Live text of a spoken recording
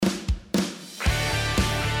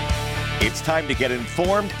It's time to get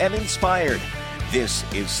informed and inspired. This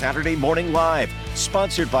is Saturday Morning Live,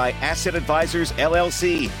 sponsored by Asset Advisors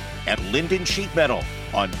LLC and Linden Sheet Metal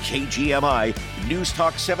on KGMI News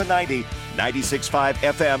Talk 790, 96.5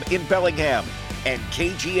 FM in Bellingham and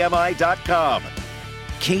KGMI.com.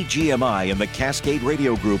 KGMI and the Cascade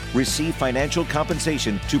Radio Group receive financial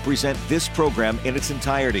compensation to present this program in its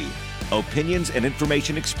entirety. Opinions and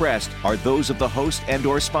information expressed are those of the host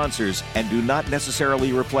and/or sponsors and do not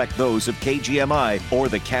necessarily reflect those of KGMI or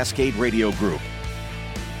the Cascade Radio Group.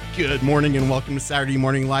 Good morning and welcome to Saturday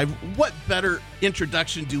Morning Live. What better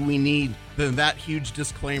introduction do we need than that huge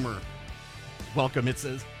disclaimer? Welcome. It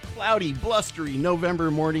says cloudy, blustery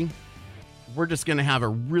November morning. We're just going to have a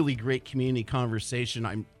really great community conversation.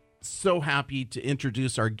 I'm so happy to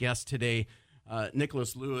introduce our guest today,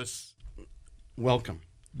 Nicholaus Lewis. Welcome.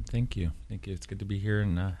 Thank you. It's good to be here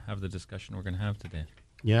and have the discussion we're going to have today.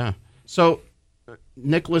 Yeah. So,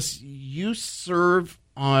 Nicholaus, you serve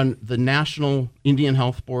on the National Indian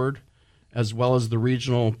Health Board as well as the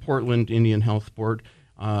Regional Portland Indian Health Board.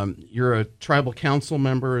 You're a tribal council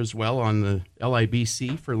member as well on the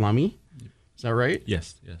LIBC for Lummi. Is that right?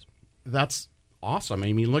 Yes. That's awesome.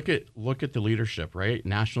 I mean, look at the leadership, right?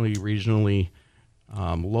 Nationally, regionally,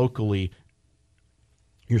 locally.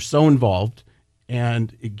 You're so involved,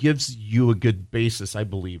 and it gives you a good basis, I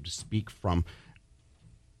believe, to speak from.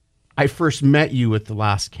 I first met you at the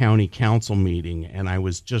last county council meeting, and I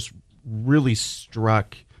was just really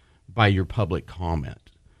struck by your public comment.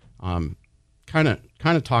 Kind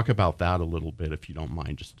of talk about that a little bit, if you don't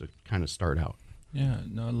mind, just to kind of start out. Yeah,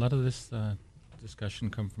 no, a lot of this discussion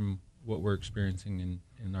come from what we're experiencing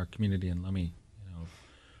in our community in Lummi.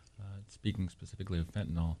 Speaking specifically of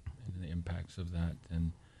fentanyl and the impacts of that,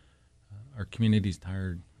 and our community's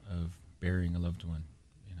tired of burying a loved one.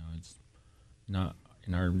 It's not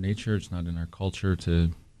in our nature, it's not in our culture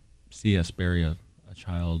to see us bury a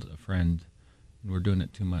child, a friend, and we're doing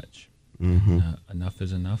it too much. Mm-hmm. Enough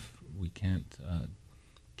is enough. We can't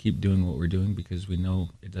keep doing what we're doing because we know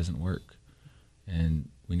it doesn't work. And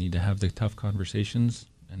we need to have the tough conversations,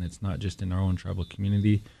 and it's not just in our own tribal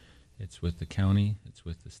community. It's with the county, it's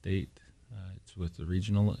with the state, it's with the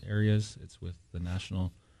regional areas, it's with the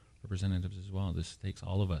national representatives as well. This takes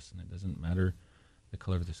all of us, and it doesn't matter the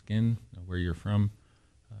color of the skin, where you're from.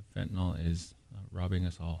 Fentanyl is robbing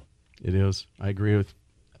us all. It is. I agree with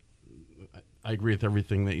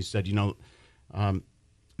everything that you said.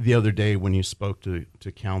 The other day when you spoke to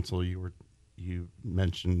council, you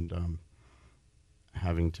mentioned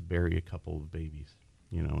having to bury a couple of babies,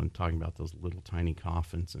 and talking about those little tiny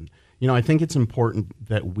coffins. And, I think it's important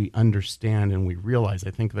that we understand and we realize,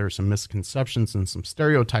 I think there are some misconceptions and some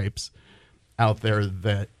stereotypes out there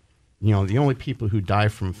that, the only people who die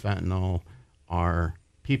from fentanyl are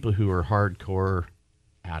people who are hardcore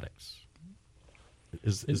addicts.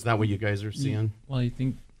 Is that what you guys are seeing? Well, I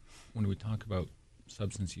think when we talk about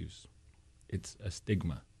substance use, it's a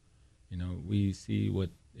stigma. We see what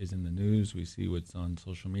is in the news, we see what's on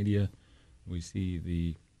social media, we see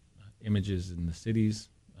the images in the cities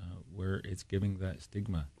where it's giving that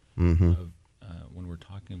stigma of when we're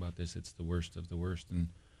talking about this, it's the worst of the worst. And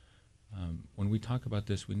when we talk about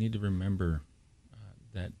this, we need to remember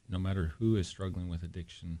that no matter who is struggling with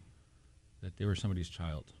addiction, that they were somebody's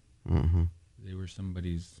child. Mm-hmm. They were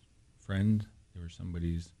somebody's friend, they were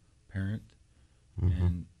somebody's parent. Mm-hmm.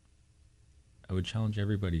 And I would challenge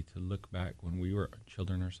everybody to look back when we were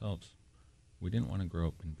children ourselves. We didn't want to grow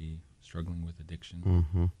up and be struggling with addiction.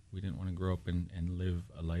 Mm-hmm. We didn't want to grow up and live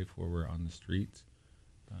a life where we're on the streets.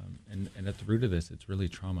 And at the root of this, it's really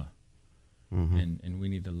trauma. Mm-hmm. And we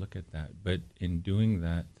need to look at that. But in doing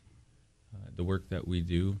that, the work that we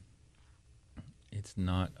do, it's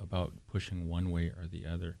not about pushing one way or the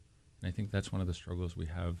other. And I think that's one of the struggles we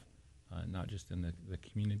have, not just in the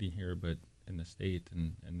community here, but in the state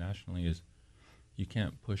and nationally, is you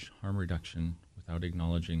can't push harm reduction without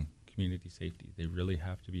acknowledging community safety. They really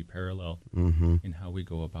have to be parallel in how we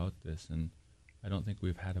go about this. And I don't think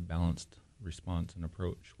we've had a balanced response and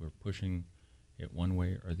approach. We're pushing it one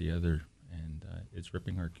way or the other, and it's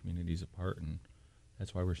ripping our communities apart. And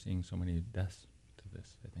that's why we're seeing so many deaths to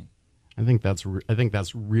this, I think. I think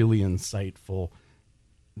that's really insightful,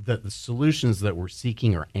 that the solutions that we're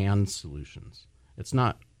seeking are and solutions. It's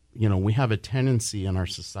not, we have a tendency in our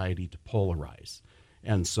society to polarize.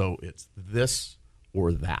 And so it's this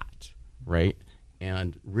or that, right?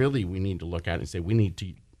 And really we need to look at it and say, we need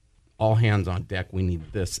to, all hands on deck, we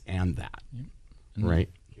need this and that, right?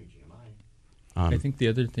 I think the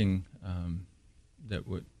other thing that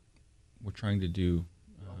what we're trying to do,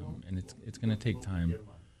 and it's going to take time,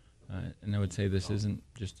 and I would say this isn't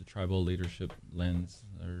just a tribal leadership lens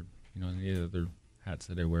or and the other hats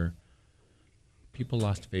that I wear, people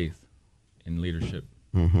lost faith in leadership.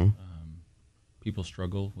 Mm-hmm. People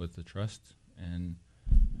struggle with the trust, and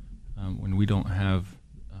when we don't have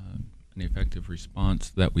an effective response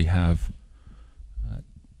that we have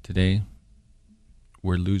today,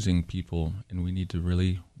 we're losing people, and we need to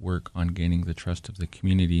really work on gaining the trust of the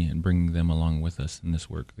community and bringing them along with us in this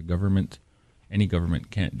work. The government, any government,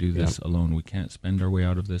 can't do this alone. We can't spend our way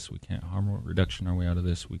out of this. We can't harm reduction our way out of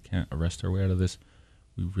this. We can't arrest our way out of this.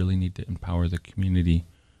 We really need to empower the community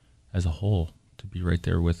as a whole to be right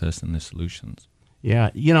there with us in the solutions. Yeah,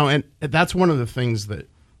 and that's one of the things that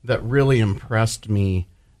really impressed me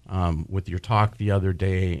with your talk the other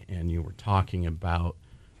day, and you were talking about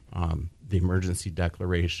the emergency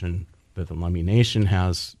declaration that the Lummi Nation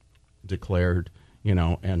has declared,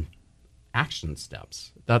 and action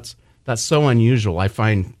steps. That's so unusual. I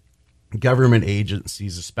find government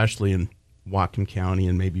agencies, especially in Whatcom County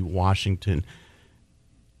and maybe Washington,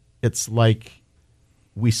 it's like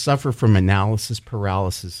we suffer from analysis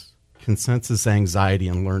paralysis, consensus anxiety,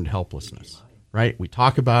 and learned helplessness, right? We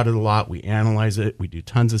talk about it a lot. We analyze it. We do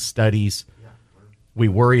tons of studies. We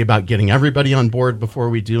worry about getting everybody on board before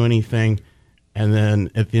we do anything. And then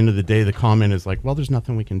at the end of the day, the comment is like, well, there's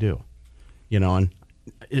nothing we can do. And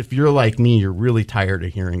if you're like me, you're really tired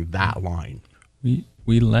of hearing that line. We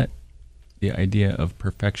let the idea of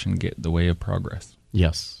perfection get in the way of progress.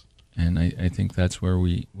 Yes. And I think that's where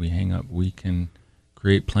we hang up. We can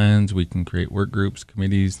create plans. We can create work groups,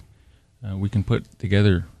 committees. We can put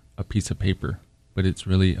together a piece of paper, but it's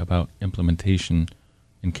really about implementation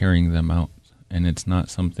and carrying them out. And it's not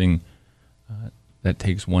something that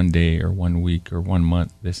takes one day or 1 week or 1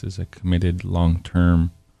 month. This is a committed,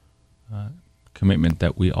 long-term commitment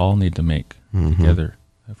that we all need to make together.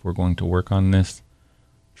 If we're going to work on this,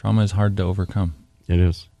 trauma is hard to overcome. It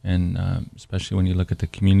is. And especially when you look at the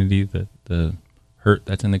community, the hurt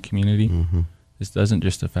that's in the community, this doesn't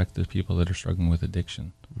just affect the people that are struggling with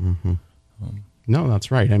addiction. No,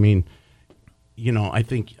 that's right. I mean, I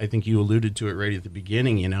think you alluded to it right at the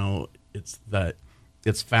beginning.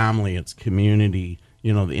 It's family, it's community,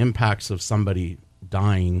 the impacts of somebody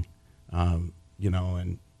dying, and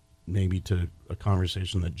maybe to a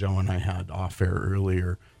conversation that Joe and I had off air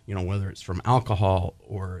earlier, whether it's from alcohol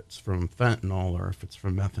or it's from fentanyl or if it's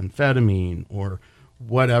from methamphetamine or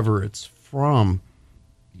whatever it's from,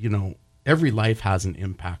 every life has an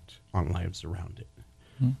impact on lives around it.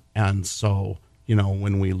 And so,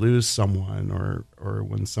 when we lose someone or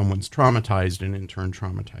when someone's traumatized and in turn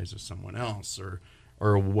traumatizes someone else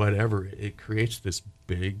or whatever, it creates this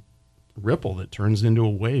big ripple that turns into a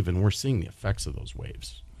wave, and we're seeing the effects of those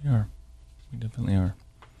waves. We definitely are.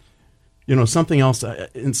 Something else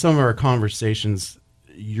in some of our conversations,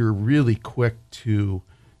 you're really quick to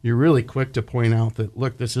point out that,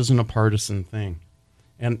 look, this isn't a partisan thing.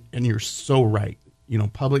 And you're so right.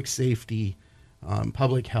 Public safety,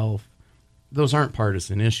 public health, those aren't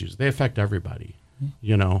partisan issues. They affect everybody.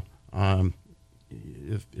 If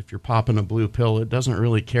you're popping a blue pill, it doesn't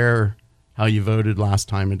really care how you voted last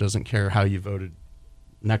time. It doesn't care how you voted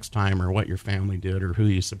next time or what your family did or who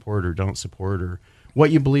you support or don't support or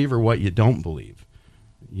what you believe or what you don't believe.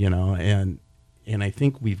 And I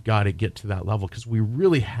think we've got to get to that level because we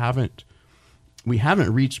really haven't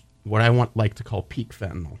reached what I like to call peak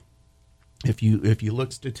fentanyl. If you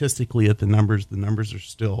look statistically at the numbers are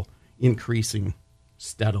still increasing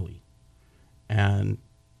steadily. And,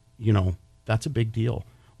 that's a big deal.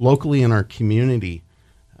 Locally in our community,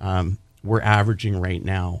 we're averaging right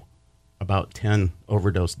now about 10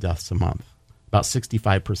 overdose deaths a month. About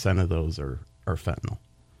 65% of those are fentanyl.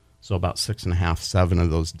 So about 6.5, 7 of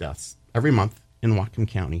those deaths every month in Whatcom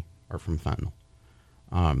County are from fentanyl,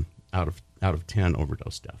 out of 10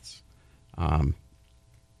 overdose deaths.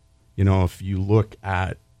 If you look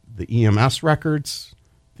at the EMS records,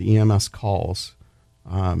 the EMS calls,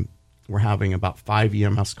 we're having about 5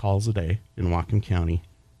 EMS calls a day in Whatcom County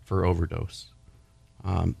for overdose.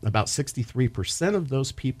 About 63% of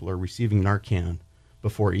those people are receiving Narcan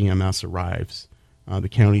before EMS arrives. The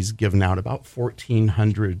county's given out about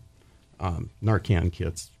 1,400 Narcan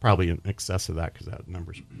kits, probably in excess of that because that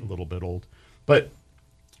number's a little bit old. But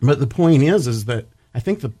the point is that I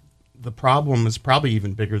think the problem is probably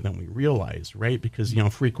even bigger than we realize, right? Because,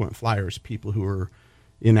 frequent flyers, people who are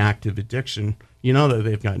in active addiction, that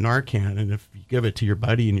they've got Narcan, and if you give it to your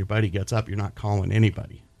buddy and your buddy gets up, you're not calling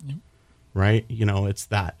anybody, right? It's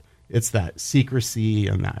that secrecy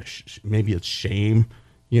and that maybe it's shame,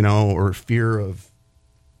 or fear of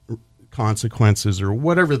consequences or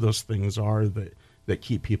whatever those things are that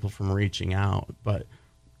keep people from reaching out. But,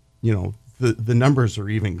 the numbers are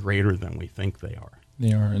even greater than we think they are.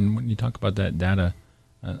 They are, and when you talk about that data,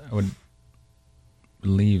 I would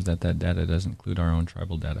believe that data does include our own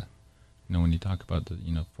tribal data. When you talk about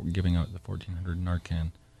giving out the 1,400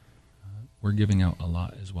 Narcan, we're giving out a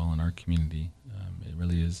lot as well in our community. It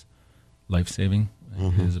really is life-saving.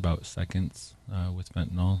 It is about seconds with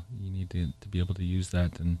fentanyl. You need to be able to use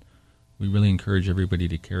that, and we really encourage everybody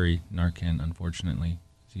to carry Narcan, unfortunately,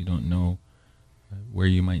 so you don't know where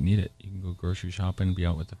you might need it. You can go grocery shopping, be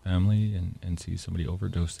out with the family, and see somebody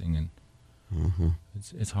overdosing, and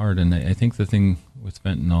it's hard. And I think the thing with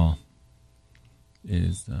fentanyl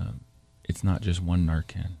is it's not just one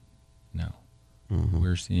Narcan now.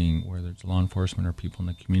 We're seeing whether it's law enforcement or people in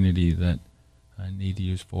the community that need to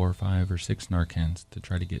use 4 or 5 or 6 Narcans to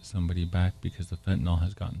try to get somebody back because the fentanyl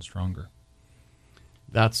has gotten stronger.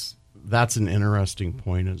 That's an interesting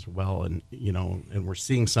point as well, and and we're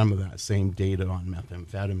seeing some of that same data on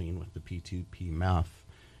methamphetamine with the P2P meth,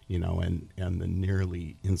 and the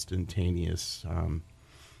nearly instantaneous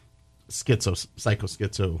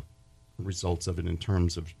psychoschizo results of it in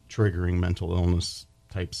terms of triggering mental illness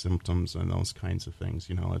type symptoms and those kinds of things.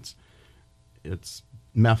 It's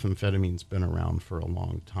methamphetamine's been around for a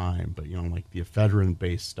long time, but like the ephedrine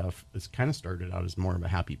based stuff, it's kind of started out as more of a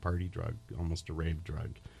happy party drug, almost a rave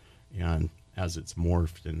drug. And as it's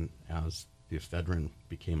morphed and as the ephedrine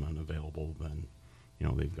became unavailable, then,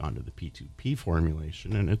 they've gone to the P2P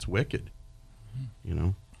formulation, and it's wicked,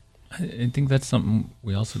 I think that's something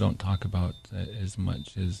we also don't talk about as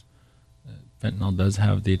much as fentanyl does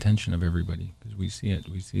have the attention of everybody because we see it.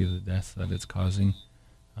 We see the deaths that it's causing,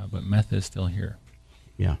 but meth is still here.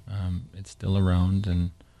 Yeah. It's still around,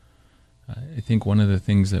 and I think one of the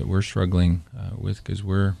things that we're struggling with, because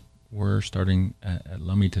we're starting at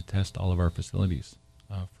Lummi to test all of our facilities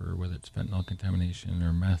for whether it's fentanyl contamination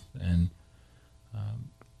or meth. And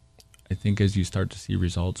I think as you start to see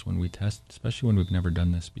results when we test, especially when we've never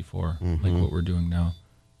done this before, like what we're doing now,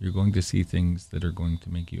 you're going to see things that are going to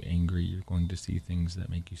make you angry. You're going to see things that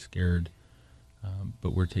make you scared.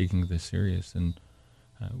 But we're taking this serious. And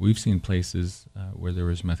we've seen places where there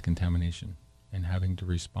was meth contamination and having to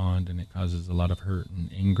respond, and it causes a lot of hurt and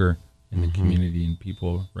anger in the community, and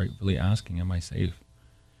people rightfully asking, am I safe?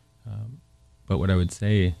 But what I would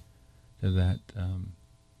say to that,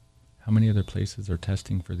 how many other places are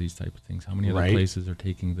testing for these type of things? How many other places are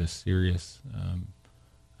taking this serious?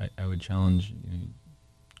 I would challenge,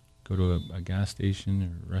 go to a gas station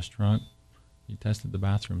or restaurant, you tested the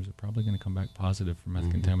bathrooms, they're probably going to come back positive for meth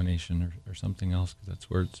contamination or something else, because that's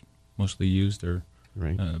where it's mostly used or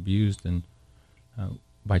abused. And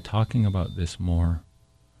by talking about this more,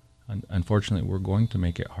 unfortunately, we're going to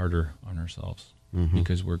make it harder on ourselves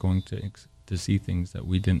because we're going to see things that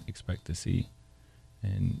we didn't expect to see.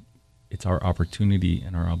 And it's our opportunity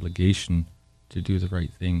and our obligation to do the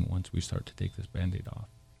right thing once we start to take this Band-Aid off.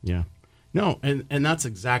 Yeah. No, and that's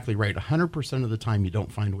exactly right. 100% of the time you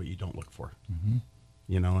don't find what you don't look for.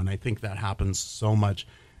 And I think that happens so much.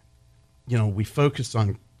 We focus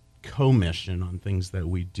on commission, on things that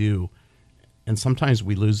we do, and sometimes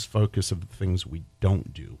we lose focus of the things we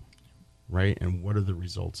don't do, right? And what are the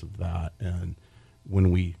results of that? And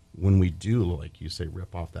when we do, like you say,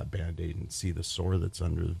 rip off that Band-Aid and see the sore that's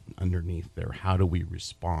underneath there, how do we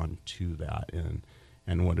respond to that?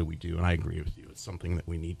 And what do we do? And I agree with you. It's something that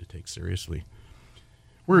we need to take seriously.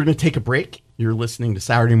 We're going to take a break. You're listening to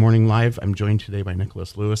Saturday Morning Live. I'm joined today by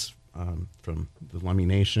Nicholaus Lewis from the Lummi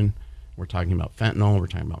Nation. We're talking about fentanyl. We're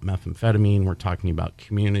talking about methamphetamine. We're talking about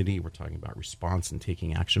community. We're talking about response and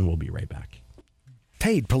taking action. We'll be right back.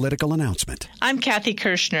 Paid political announcement. I'm Kathy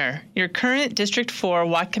Kirschner, your current District 4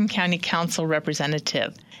 Whatcom County Council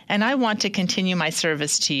representative, and I want to continue my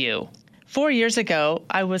service to you. 4 years ago,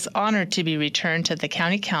 I was honored to be returned to the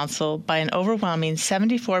County Council by an overwhelming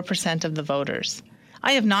 74% of the voters.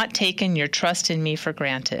 I have not taken your trust in me for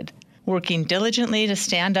granted, working diligently to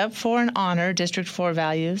stand up for and honor District 4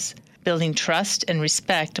 values, building trust and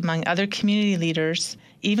respect among other community leaders,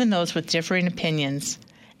 even those with differing opinions,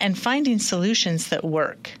 and finding solutions that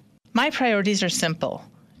work. My priorities are simple: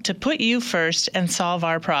 to put you first and solve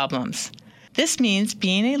our problems. This means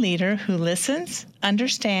being a leader who listens,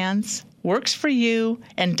 understands, works for you,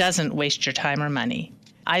 and doesn't waste your time or money.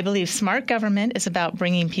 I believe smart government is about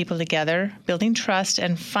bringing people together, building trust,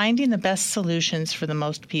 and finding the best solutions for the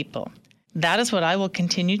most people. That is what I will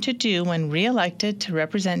continue to do when re-elected to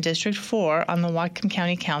represent District 4 on the Whatcom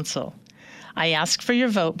County Council. I ask for your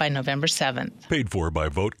vote by November 7th. Paid for by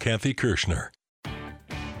Vote Kathy Kirschner.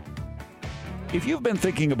 If you've been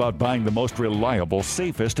thinking about buying the most reliable,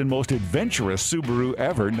 safest, and most adventurous Subaru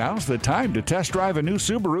ever, now's the time to test drive a new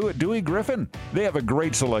Subaru at Dewey Griffin. They have a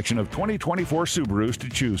great selection of 2024 Subarus to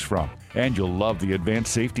choose from. And you'll love the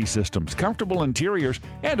advanced safety systems, comfortable interiors,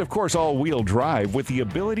 and of course all-wheel drive with the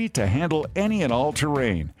ability to handle any and all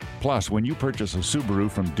terrain. Plus, when you purchase a Subaru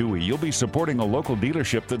from Dewey, you'll be supporting a local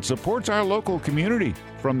dealership that supports our local community.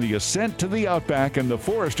 From the Ascent to the Outback and the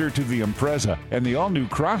Forester to the Impreza and the all-new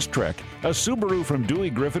Crosstrek, a Subaru from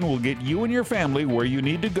Dewey Griffin will get you and your family where you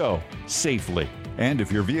need to go, safely. And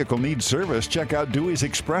if your vehicle needs service, check out Dewey's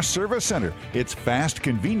Express Service Center. It's fast,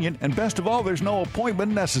 convenient, and best of all, there's no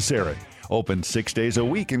appointment necessary. Open 6 days a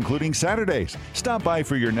week, including Saturdays. Stop by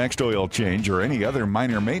for your next oil change or any other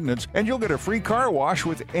minor maintenance, and you'll get a free car wash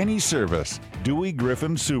with any service. Dewey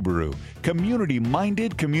Griffin Subaru.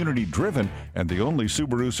 Community-minded, community-driven, and the only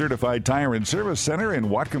Subaru-certified tire and service center in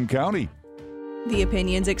Whatcom County. The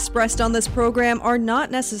opinions expressed on this program are not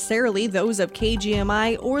necessarily those of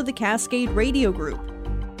KGMI or the Cascade Radio Group.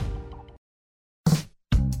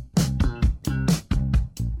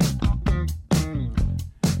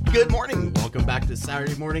 Good morning. Welcome back to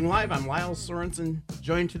Saturday Morning Live. I'm Lyle Sorenson,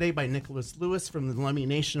 joined today by Nicholaus Lewis from the Lummi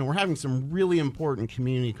Nation. We're having some really important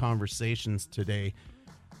community conversations today.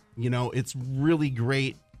 You know, it's really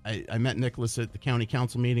great. I met Nicholaus at the county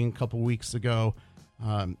council meeting a couple weeks ago.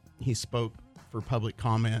 He spoke for public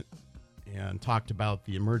comment and talked about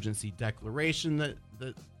the emergency declaration that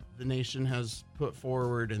the nation has put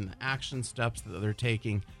forward and the action steps that they're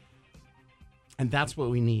taking. And that's what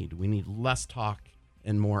we need. We need less talk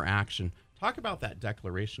and more action. Talk about that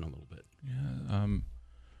declaration a little bit. Yeah,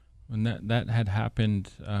 when that had happened,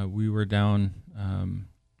 we were down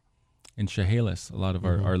in Chehalis, a lot of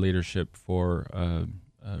our leadership for a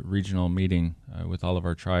regional meeting with all of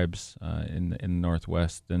our tribes in the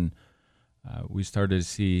Northwest, and we started to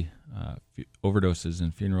see overdoses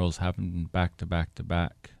and funerals happen back to back to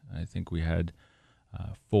back. I think we had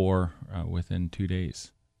 4 within 2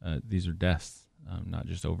 days. These are deaths, not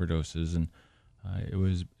just overdoses, and it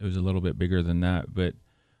was a little bit bigger than that, but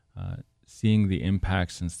seeing the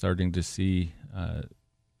impacts and starting to see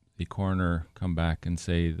the coroner come back and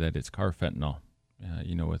say that it's carfentanil,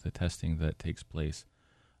 with the testing that takes place.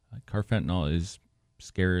 Carfentanil is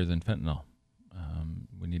scarier than fentanyl.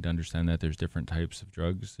 We need to understand that there's different types of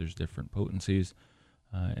drugs, there's different potencies,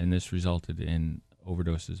 and this resulted in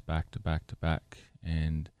overdoses back to back to back.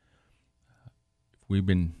 And we've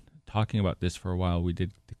been talking about this for a while. We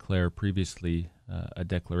did declare previously a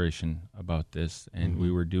declaration about this, and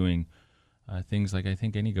we were doing things like I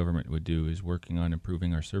think any government would do, is working on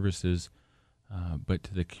improving our services. But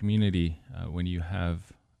to the community, when you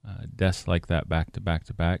have deaths like that back to back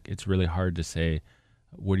to back, it's really hard to say,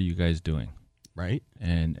 what are you guys doing? Right.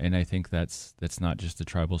 And I think that's not just a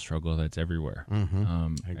tribal struggle, that's everywhere.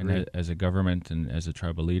 And as a government and as a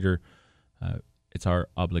tribal leader, it's our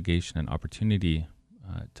obligation and opportunity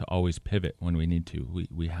to always pivot when we need to.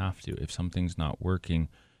 We have to. If something's not working,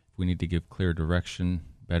 we need to give clear direction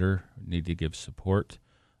better, need to give support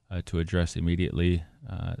to address immediately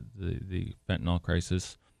the fentanyl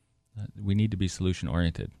crisis. We need to be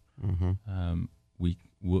solution-oriented.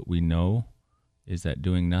 What we know is that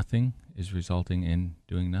doing nothing is resulting in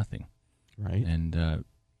doing nothing. Right. And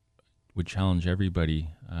would challenge everybody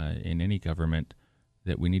in any government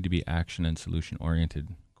that we need to be action and solution-oriented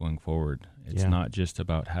going forward. It's not just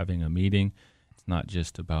about having a meeting. It's not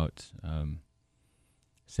just about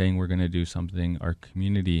saying we're going to do something. Our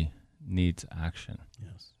community needs action.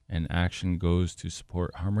 Yes. And action goes to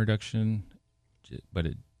support harm reduction, but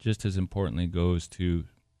it just as importantly goes to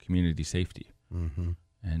community safety.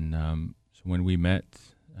 And so when we met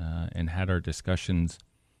and had our discussions,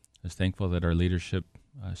 I was thankful that our leadership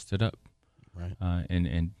stood up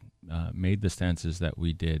and made the stances that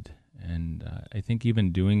we did. And I think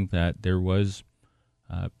even doing that, there was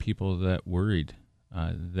people that worried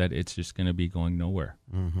that it's just going to be going nowhere,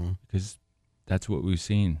 because that's what we've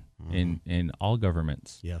seen in all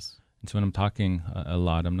governments. Yes. And so when I'm talking a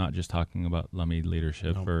lot, I'm not just talking about Lummi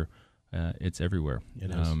leadership, or it's everywhere. It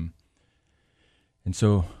is. And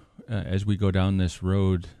so as we go down this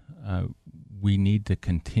road, we need to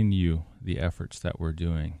continue the efforts that we're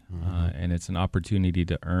doing. And it's an opportunity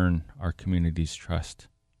to earn our community's trust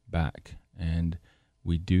back. And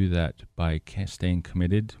we do that by staying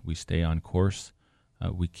committed. We stay on course.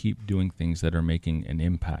 We keep doing things that are making an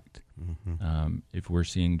impact. If we're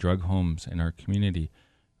seeing drug homes in our community,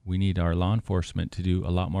 we need our law enforcement to do a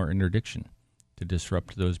lot more interdiction to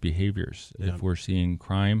disrupt those behaviors. If we're seeing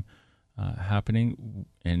crime happening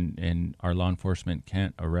and our law enforcement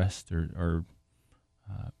can't arrest or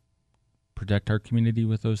protect our community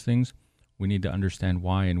with those things, we need to understand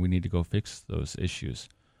why, and we need to go fix those issues.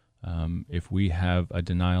 If we have a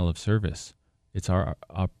denial of service, it's our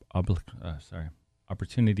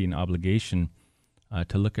opportunity and obligation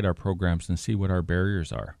to look at our programs and see what our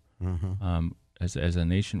barriers are. As a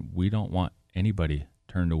nation, we don't want anybody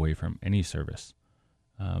turned away from any service.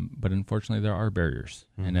 But unfortunately, there are barriers.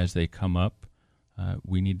 And as they come up,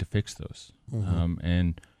 we need to fix those.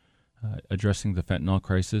 And addressing the fentanyl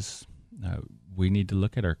crisis, we need to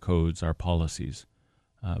look at our codes, our policies.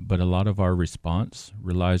 But a lot of our response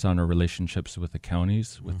relies on our relationships with the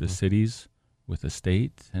counties, with the cities, with the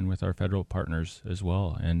state, and with our federal partners as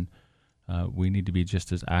well. And we need to be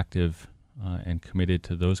just as active and committed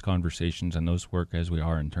to those conversations and those work as we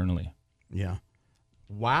are internally. Yeah.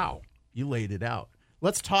 Wow. You laid it out.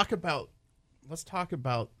 Let's talk about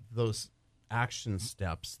those action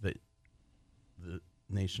steps that the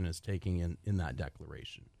nation is taking in that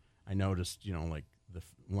declaration. I noticed, like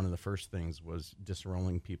one of the first things was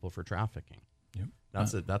disenrolling people for trafficking. Yep.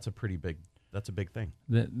 That's a big thing.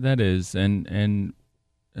 That is, and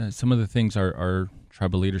some of the things our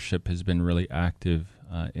tribal leadership has been really active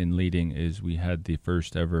in leading is we had the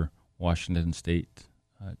first ever Washington State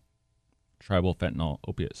Tribal Fentanyl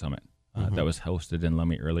Opiate Summit that was hosted in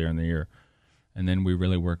Lummi earlier in the year. And then we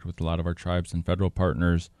really worked with a lot of our tribes and federal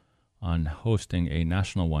partners on hosting a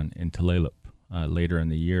national one in Tulalip later in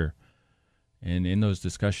the year. And in those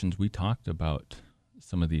discussions, we talked about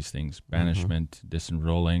some of these things, banishment,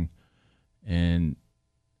 disenrolling, and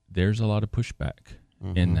there's a lot of pushback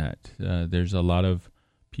in that. There's a lot of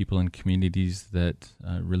people in communities that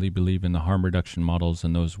really believe in the harm reduction models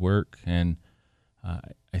and those work, and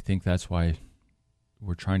I think that's why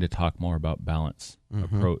we're trying to talk more about balance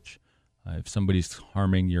approach. If somebody's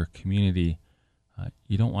harming your community,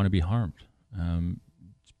 you don't want to be harmed.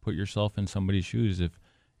 Put yourself in somebody's shoes.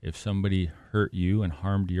 If somebody hurt you and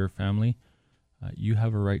harmed your family, you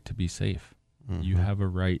have a right to be safe. You have a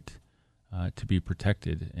right to be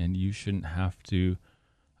protected, and you shouldn't have to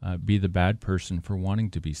be the bad person for wanting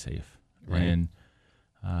to be safe. Right.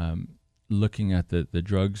 And looking at the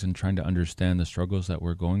drugs and trying to understand the struggles that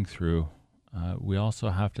we're going through, we also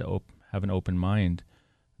have to have an open mind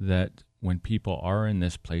that when people are in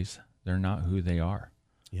this place, they're not who they are.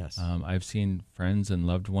 Yes. I've seen friends and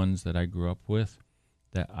loved ones that I grew up with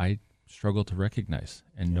that I struggle to recognize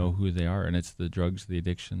and know who they are. And it's the drugs, the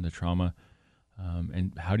addiction, the trauma.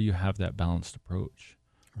 And how do you have that balanced approach?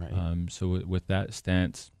 Right. So with that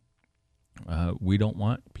stance, we don't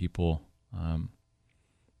want people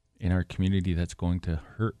in our community that's going to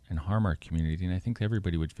hurt and harm our community. And I think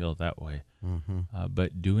everybody would feel that way.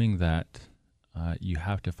 But doing that, you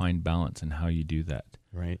have to find balance in how you do that.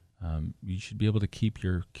 Right. You should be able to keep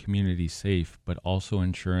your community safe, but also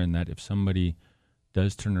ensuring that if somebody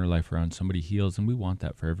does turn their life around, somebody heals, and we want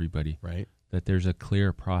that for everybody. Right. That there's a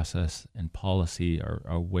clear process and policy or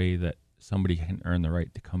a way that somebody can earn the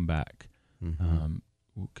right to come back.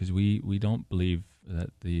 Because we don't believe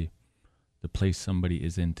that the place somebody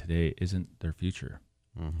is in today isn't their future.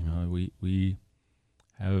 We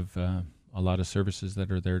have a lot of services that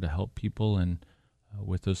are there to help people, and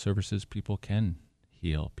with those services, people can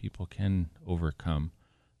heal, people can overcome,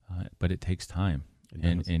 but it takes time.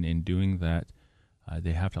 And in doing that,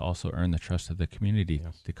 they have to also earn the trust of the community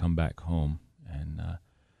to come back home. And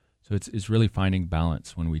so it's really finding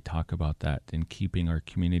balance when we talk about that and keeping our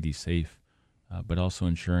community safe, but also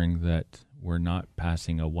ensuring that we're not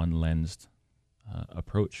passing a one-lensed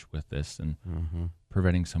approach with this and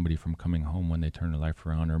preventing somebody from coming home when they turn their life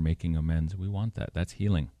around or making amends. We want that. That's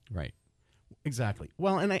healing. Right. Exactly.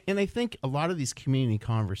 Well, and I think a lot of these community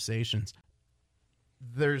conversations,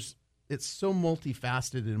 it's so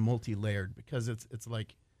multifaceted and multi-layered because it's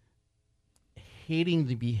like hating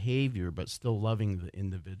the behavior but still loving the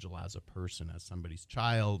individual as a person, as somebody's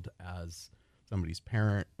child, as somebody's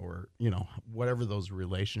parent, or whatever those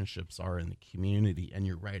relationships are in the community. And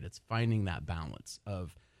you're right, it's finding that balance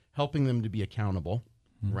of helping them to be accountable,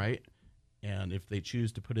 right? And if they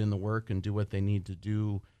choose to put in the work and do what they need to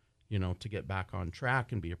do, to get back on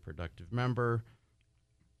track and be a productive member,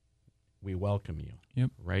 we welcome you.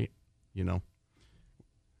 Yep. Right?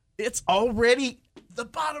 It's already the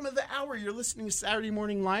bottom of the hour. You're listening to Saturday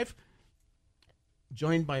Morning Live,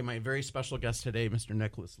 joined by my very special guest today, Mr.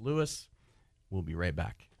 Nicholaus Lewis. We'll be right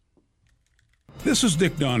back. This is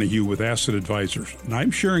Dick Donahue with Asset Advisors, and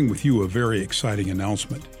I'm sharing with you a very exciting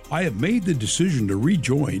announcement. I have made the decision to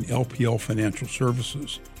rejoin LPL Financial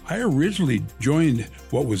Services. I originally joined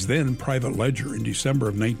what was then Private Ledger in December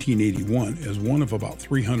of 1981 as one of about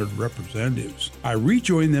 300 representatives. I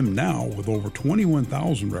rejoined them now with over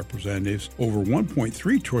 21,000 representatives, over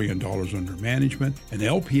 $1.3 trillion under management, and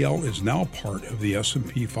LPL is now part of the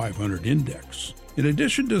S&P 500 index. In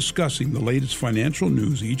addition to discussing the latest financial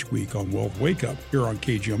news each week on Wealth Wake Up here on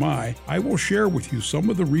KGMI, I will share with you some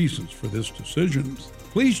of the reasons for this decision.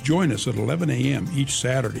 Please join us at 11 a.m. each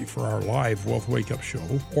Saturday for our live Wealth Wake Up show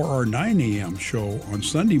or our 9 a.m. show on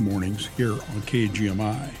Sunday mornings here on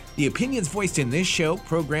KGMI. The opinions voiced in this show,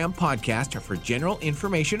 program, podcast are for general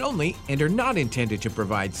information only and are not intended to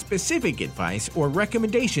provide specific advice or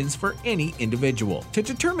recommendations for any individual. To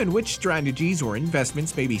determine which strategies or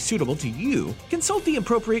investments may be suitable to you, consult the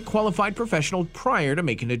appropriate qualified professional prior to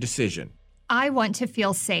making a decision. I want to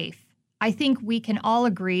feel safe. I think we can all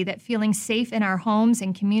agree that feeling safe in our homes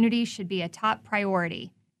and communities should be a top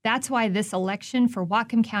priority. That's why this election for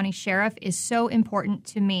Whatcom County Sheriff is so important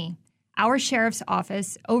to me. Our sheriff's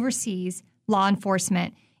office oversees law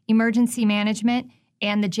enforcement, emergency management,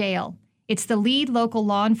 and the jail. It's the lead local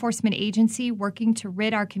law enforcement agency working to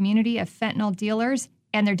rid our community of fentanyl dealers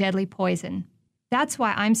and their deadly poison. That's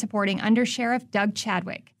why I'm supporting Under Sheriff Doug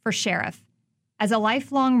Chadwick for sheriff. As a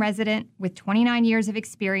lifelong resident with 29 years of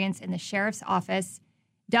experience in the sheriff's office,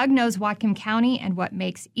 Doug knows Whatcom County and what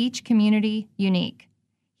makes each community unique.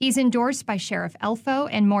 He's endorsed by Sheriff Elfo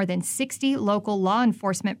and more than 60 local law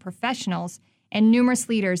enforcement professionals and numerous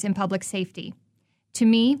leaders in public safety. To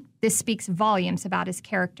me, this speaks volumes about his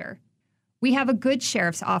character. We have a good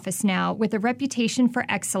sheriff's office now with a reputation for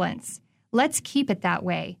excellence. Let's keep it that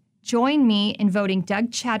way. Join me in voting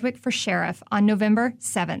Doug Chadwick for sheriff on November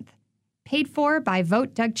 7th. Paid for by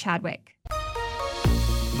Vote Doug Chadwick.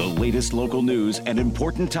 The latest local news and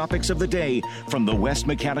important topics of the day from the West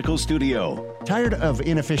Mechanical Studio. Tired of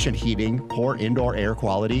inefficient heating, poor indoor air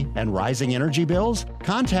quality, and rising energy bills?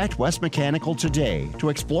 Contact West Mechanical today to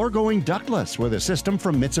explore going ductless with a system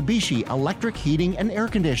from Mitsubishi Electric Heating and Air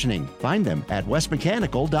Conditioning. Find them at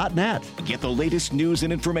westmechanical.net. Get the latest news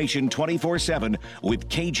and information 24/7 with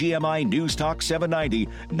KGMI News Talk 790,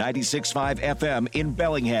 96.5 FM in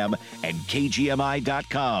Bellingham and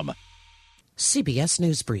KGMI.com. CBS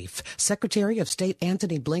News Brief. Secretary of State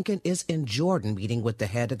Antony Blinken is in Jordan meeting with the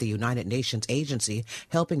head of the United Nations agency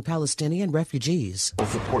helping Palestinian refugees.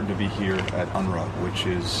 It's important to be here at UNRWA, which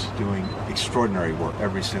is doing extraordinary work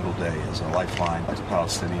every single day as a lifeline to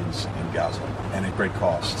Palestinians in Gaza, and at great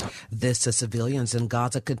cost. This as civilians in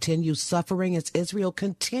Gaza continue suffering as Israel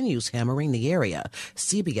continues hammering the area.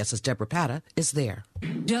 CBS's Deborah Patta is there.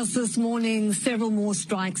 Just this morning, several more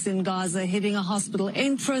strikes in Gaza, hitting a hospital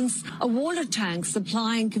entrance, a water tank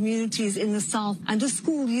supplying communities in the south, and a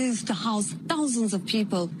school used to house thousands of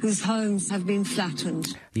people whose homes have been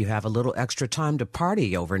flattened. You have a little extra time to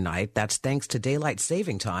party overnight. That's thanks to daylight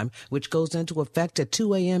saving time, which goes into effect at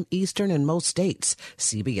 2 a.m. Eastern in most states.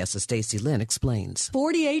 CBS's Stacey Lynn explains.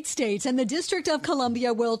 48 states and the District of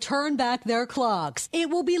Columbia will turn back their clocks. It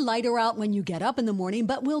will be lighter out when you get up in the morning,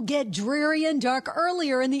 but will get dreary and dark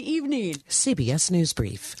earlier in the evening. CBS News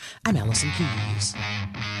Brief. I'm Allison Keyes.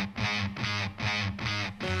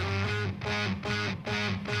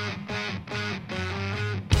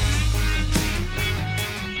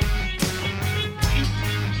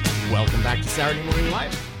 Welcome back to Saturday Morning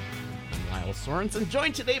Live. I'm Lyle Sorenson,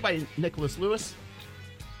 joined today by Nicholaus Lewis.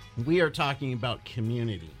 We are talking about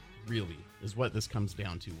community, really, is what this comes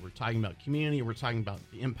down to. We're talking about community. We're talking about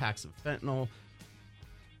the impacts of fentanyl.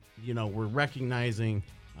 You know, we're recognizing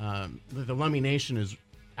that the Lummi Nation is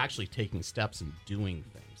actually taking steps and doing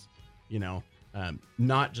things, you know,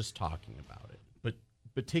 not just talking about it,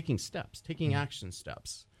 but taking steps, taking action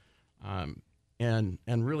steps, and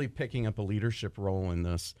really picking up a leadership role in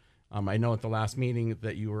this. I know at the last meeting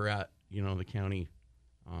that you were at, you know, the county,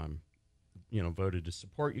 voted to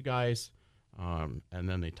support you guys. And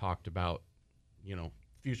then they talked about, you know,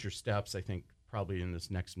 future steps. I think probably in this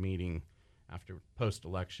next meeting after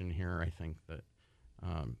post-election here, I think that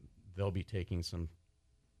they'll be taking some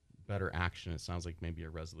better action. It sounds like maybe a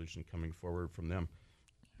resolution coming forward from them.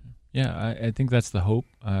 Yeah, I think that's the hope.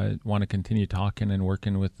 I want to continue talking and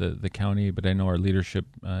working with the county, but I know our leadership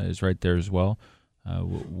is right there as well.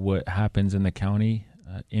 What happens in the county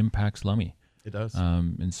impacts Lummi. It does.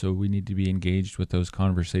 And so we need to be engaged with those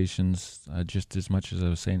conversations just as much as I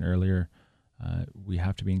was saying earlier. We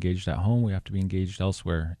have to be engaged at home. We have to be engaged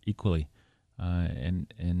elsewhere equally.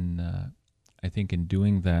 And I think in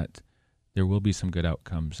doing that, there will be some good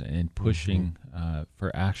outcomes and pushing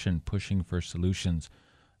for action, pushing for solutions.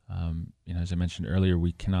 As I mentioned earlier,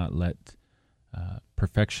 we cannot let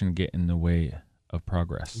perfection get in the way of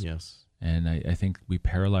progress. Yes. And I think we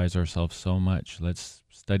paralyze ourselves so much. Let's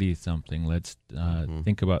study something. Let's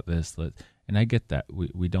think about this. And I get that.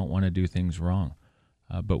 We don't want to do things wrong.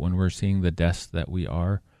 But when we're seeing the deaths that we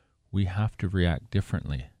have to react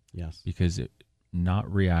differently. Yes. Because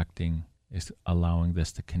not reacting is allowing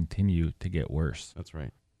this to continue to get worse. That's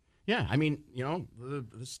right. Yeah, I mean,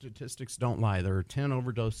 the statistics don't lie. There are 10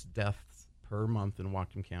 overdose deaths per month in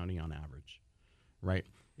Whatcom County on average, right?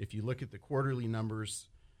 If you look at the quarterly numbers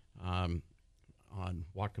on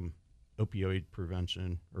Whatcom opioid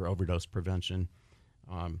prevention or overdose prevention,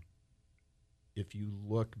 if you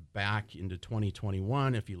look back into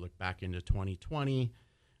 2021, if you look back into 2020,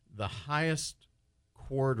 the highest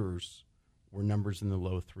quarters were numbers in the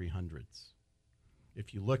low 300s.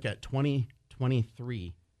 If you look at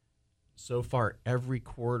 2023, so far every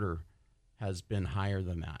quarter has been higher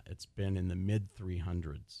than that. It's been in the mid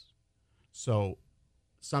 300s. So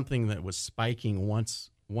something that was spiking once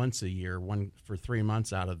a year, for 3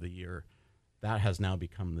 months out of the year, that has now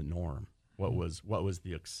become the norm. What was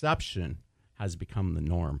the exception has become the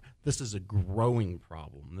norm. This is a growing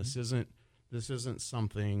problem. This isn't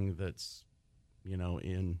something that's,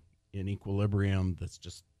 in equilibrium, that's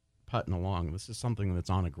just putting along. This is something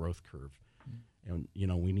that's on a growth curve. And,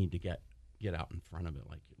 we need to get out in front of it,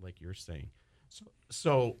 like you're saying.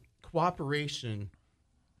 So cooperation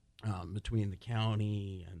between the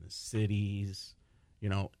county and the cities,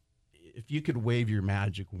 if you could wave your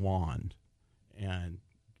magic wand and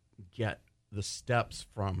get the steps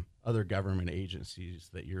from other government agencies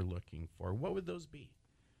that you're looking for, what would those be?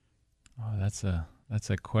 Oh, that's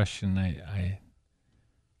a question I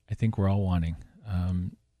think we're all wanting.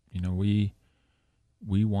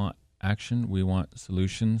 We want action. We want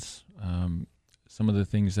solutions. Some of the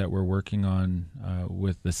things that we're working on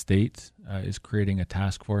with the state is creating a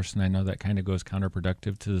task force, and I know that kind of goes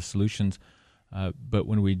counterproductive to the solutions. But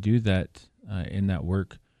when we do that in that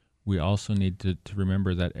work, we also need to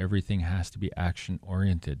remember that everything has to be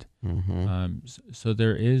action-oriented. Mm-hmm. So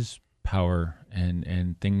there is power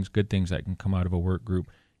and good things that can come out of a work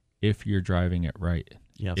group if you're driving it right.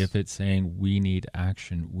 Yes. If it's saying we need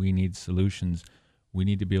action, we need solutions, we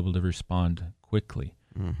need to be able to respond quickly.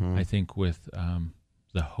 Mm-hmm. I think with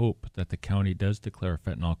the hope that the county does declare a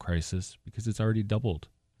fentanyl crisis, because it's already doubled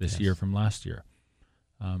this year from last year,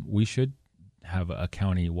 we should have a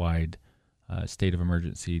county-wide state of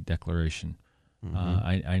emergency declaration.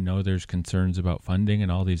 Mm-hmm. I know there's concerns about funding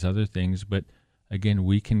and all these other things, but again,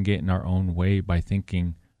 we can get in our own way by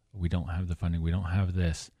thinking we don't have the funding, we don't have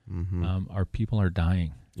this. Mm-hmm. Our people are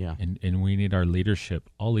dying, and we need our leadership,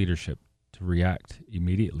 all leadership, to react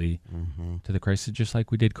immediately to the crisis, just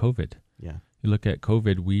like we did COVID. Yeah, you look at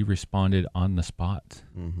COVID, we responded on the spot,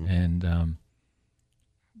 and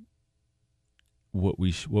what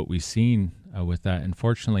we've seen with that.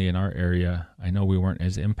 Unfortunately, in our area, I know we weren't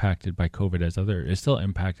as impacted by COVID as it still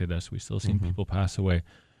impacted us. We still seen people pass away,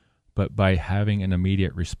 but by having an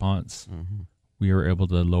immediate response, we were able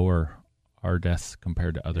to lower our deaths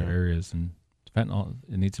compared to other areas. And fentanyl,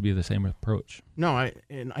 it needs to be the same approach. No, I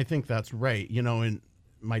think that's right. In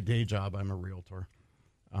my day job, I'm a realtor,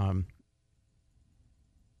 and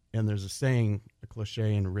there's a saying, a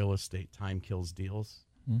cliche in real estate: time kills deals.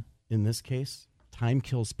 In this case, time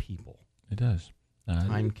kills people. It does.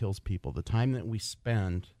 Time kills people. The time that we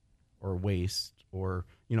spend or waste, or,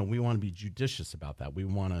 we want to be judicious about that. We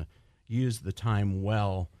want to use the time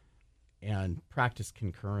well and practice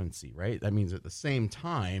concurrency, right? That means at the same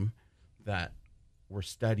time that we're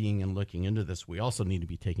studying and looking into this, we also need to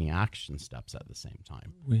be taking action steps at the same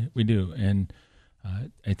time. We do. And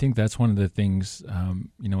I think that's one of the things,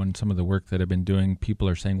 in some of the work that I've been doing, people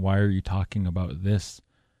are saying, why are you talking about this?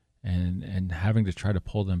 And having to try to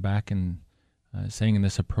pull them back and saying in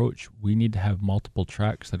this approach, we need to have multiple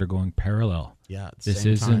tracks that are going parallel. Yeah, this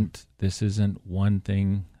isn't one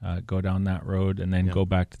thing, go down that road and then go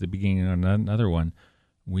back to the beginning on another one.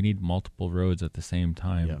 We need multiple roads at the same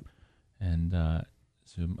time. Yep. And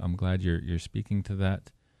so I'm glad you're speaking to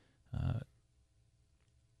that.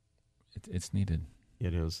 It's needed.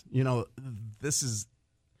 It is. This is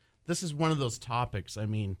one of those topics. I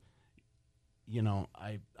mean,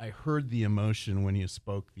 I heard the emotion when you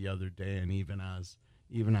spoke the other day, and even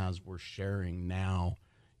as we're sharing now,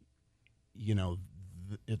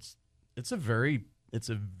 it's a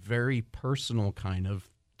very personal kind of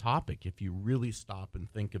topic if you really stop and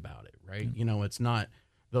think about it, right? Mm-hmm. It's not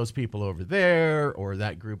those people over there or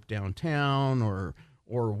that group downtown or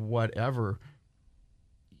whatever.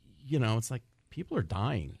 It's like people are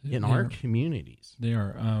dying in our communities. They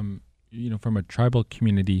are, from a tribal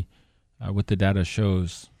community. What the data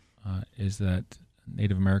shows is that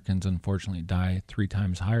Native Americans unfortunately die 3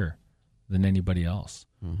 times higher than anybody else.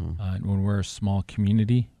 Mm-hmm. And when we're a small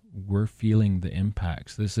community, we're feeling the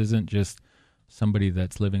impacts. This isn't just somebody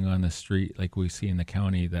that's living on the street like we see in the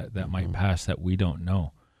county that Mm-hmm. might pass that we don't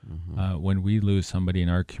know. When we lose somebody in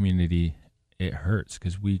our community, it hurts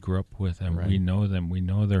because we grew up with them. Right. We know them. We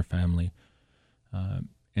know their family. And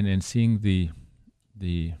then seeing the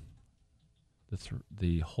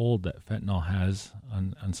hold that fentanyl has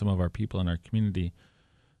on some of our people in our community,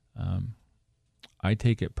 I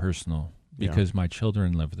take it personal because my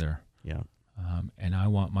children live there. Yeah. And I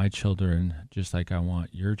want my children, just like I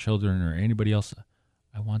want your children or anybody else,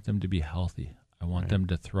 I want them to be healthy. I want them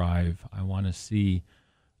to thrive. I want to see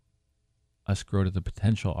us grow to the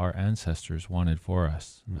potential our ancestors wanted for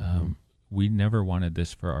us. Mm-hmm. We never wanted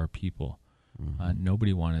this for our people. Mm-hmm.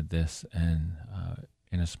 Nobody wanted this. And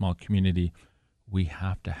in a small community, we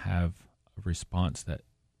have to have a response that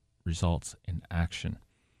results in action.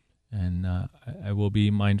 And I will be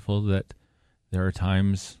mindful that there are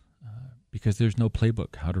times, because there's no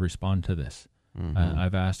playbook how to respond to this. Mm-hmm.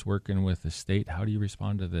 I've asked, working with the state, how do you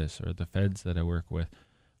respond to this? Or the feds that I work with.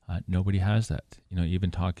 Nobody has that.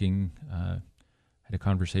 Even talking, had a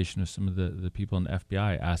conversation with some of the people in the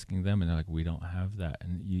FBI, asking them, and they're like, we don't have that.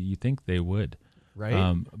 And you think they would.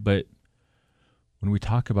 Right. But when we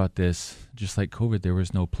talk about this, just like COVID, there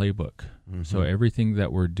was no playbook. Mm-hmm. So everything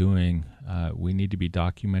that we're doing, we need to be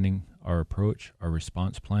documenting our approach, our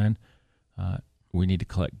response plan. We need to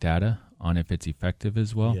collect data on if it's effective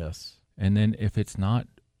as well. Yes. And then if it's not,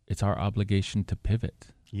 it's our obligation to pivot.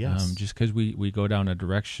 Yes. Just because we go down a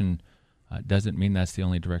direction doesn't mean that's the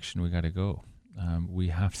only direction we got to go. We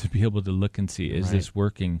have to be able to look and see, is this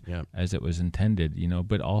working as it was intended?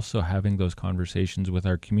 But also having those conversations with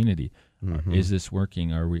our community. Mm-hmm. Is this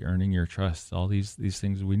working? Are we earning your trust? All these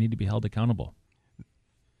things, we need to be held accountable.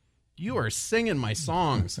 You are singing my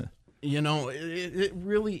songs. It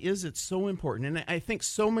really is. It's so important. And I think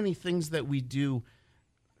so many things that we do,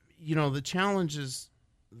 the challenges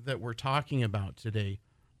that we're talking about today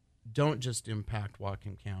don't just impact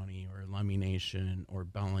Whatcom County or Lummi Nation or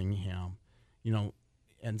Bellingham,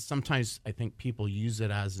 and sometimes I think people use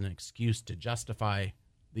it as an excuse to justify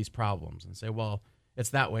these problems and say, well,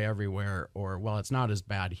 it's that way everywhere, or, well, it's not as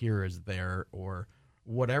bad here as there, or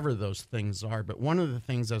whatever those things are. But one of the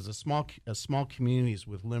things as small communities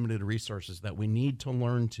with limited resources that we need to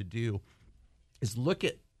learn to do is look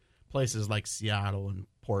at places like Seattle and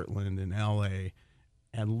Portland and LA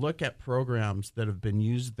and look at programs that have been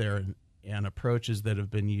used there and approaches that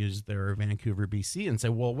have been used there in Vancouver, BC, and say,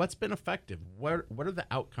 well, what's been effective? What are the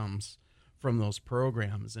outcomes from those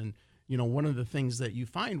programs? And, one of the things that you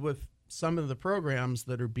find with some of the programs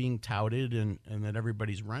that are being touted and that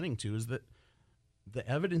everybody's running to is that the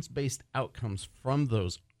evidence-based outcomes from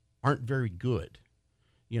those aren't very good,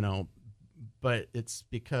 but it's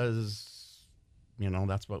because,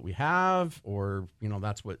 that's what we have, or,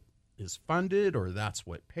 that's what is funded, or that's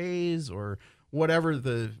what pays, or whatever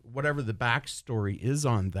the backstory is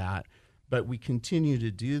on that. But we continue to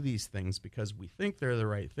do these things because we think they're the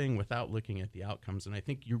right thing without looking at the outcomes. And I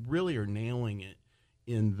think you really are nailing it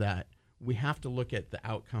in that we have to look at the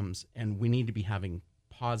outcomes, and we need to be having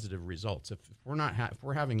positive results. If we're not if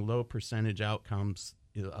we're having low percentage outcomes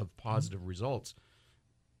of positive results,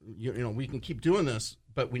 we can keep doing this,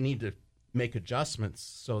 but we need to make adjustments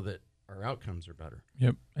so that our outcomes are better.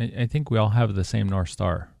 Yep. I think we all have the same North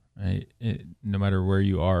Star, right? No matter where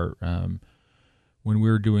you are. When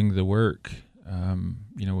we were doing the work,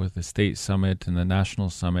 with the state summit and the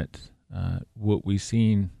national summit, what we've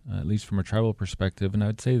seen, at least from a tribal perspective, and I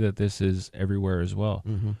would say that this is everywhere as well,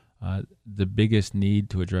 the biggest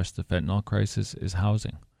need to address the fentanyl crisis is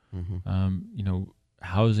housing. Mm-hmm.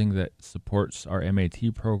 Housing that supports our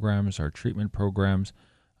MAT programs, our treatment programs.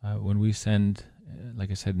 When we send,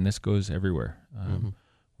 like I said, and this goes everywhere, when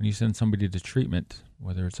you send somebody to treatment,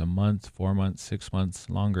 whether it's a month, 4 months, 6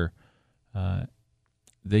 months, longer,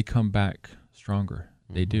 they come back stronger.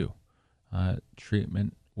 They do.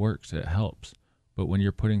 Treatment works. It helps. But when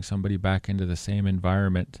you're putting somebody back into the same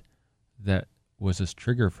environment that was a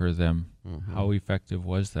trigger for them, how effective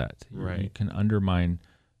was that? Right. You can undermine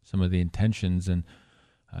some of the intentions. And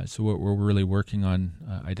so what we're really working on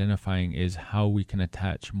identifying is how we can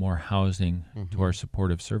attach more housing to our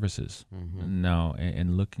supportive services now,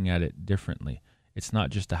 and looking at it differently. It's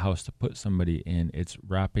not just a house to put somebody in. It's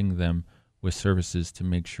wrapping them with services to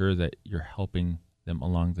make sure that you're helping them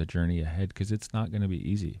along the journey ahead, because it's not going to be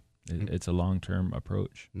easy. It's a long-term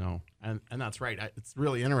approach. No, and that's right. It's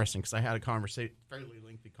really interesting because I had a fairly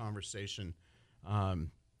lengthy conversation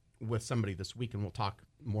with somebody this week, and we'll talk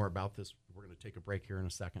more about this. We're going to take a break here in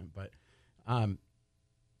a second, but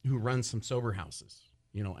who runs some sober houses.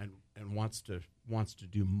 and wants to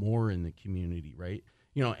do more in the community, right?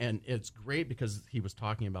 And it's great because he was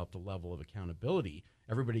talking about the level of accountability.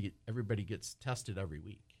 Everybody gets tested every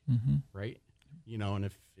week, right? And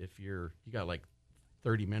if you got like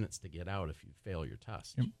 30 minutes to get out if you fail your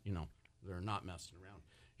test, they're not messing around.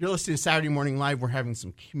 You're listening to Saturday Morning Live. We're having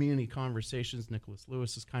some community conversations. Nicholaus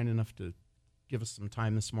Lewis is kind enough to give us some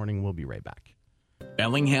time this morning. We'll be right back.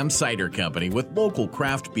 Bellingham Cider Company, with local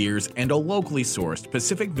craft beers and a locally sourced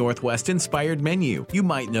Pacific Northwest-inspired menu. You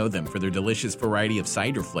might know them for their delicious variety of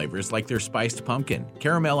cider flavors like their spiced pumpkin,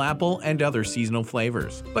 caramel apple, and other seasonal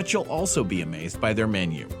flavors. But you'll also be amazed by their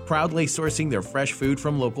menu, proudly sourcing their fresh food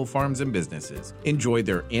from local farms and businesses. Enjoy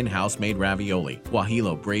their in-house made ravioli,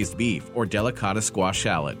 guajillo braised beef, or delicata squash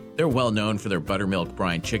salad. They're well known for their buttermilk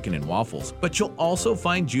brine chicken and waffles, but you'll also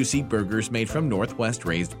find juicy burgers made from Northwest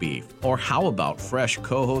raised beef. Or how about fresh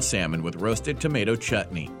coho salmon with roasted tomato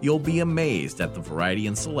chutney? You'll be amazed at the variety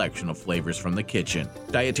and selection of flavors from the kitchen.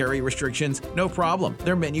 Dietary restrictions? No problem.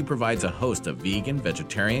 Their menu provides a host of vegan,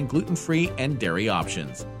 vegetarian, gluten-free, and dairy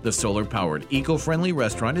options. The solar-powered, eco-friendly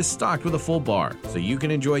restaurant is stocked with a full bar, so you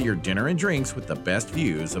can enjoy your dinner and drinks with the best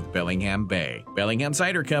views of Bellingham Bay. Bellingham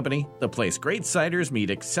Cider Company, the place great ciders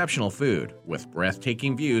meet exceptional food with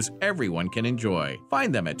breathtaking views everyone can enjoy.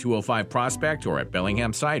 Find them at 205 Prospect or at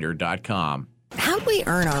BellinghamCider.com. How'd we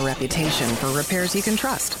earn our reputation for repairs you can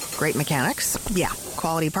trust? Great mechanics? Yeah.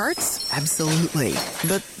 Quality parts? Absolutely.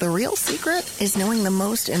 But the real secret is knowing the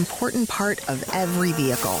most important part of every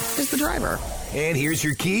vehicle is the driver. And here's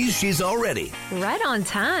your keys. She's all ready. Right on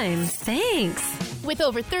time. Thanks. With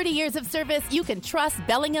over 30 years of service, you can trust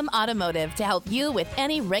Bellingham Automotive to help you with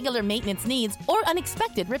any regular maintenance needs or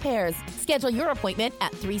unexpected repairs. Schedule your appointment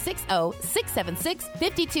at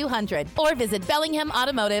 360-676-5200 or visit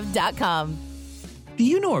BellinghamAutomotive.com. Do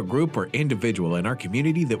you know a group or individual in our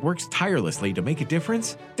community that works tirelessly to make a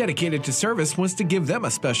difference? Dedicated to Service wants to give them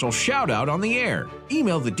a special shout out on the air.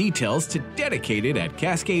 Email the details to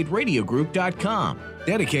dedicated@cascaderadiogroup.com.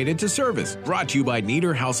 Dedicated to Service, brought to you by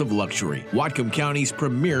Nieder House of Luxury, Whatcom County's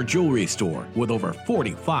premier jewelry store, with over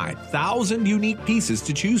 45,000 unique pieces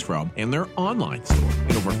to choose from in their online store,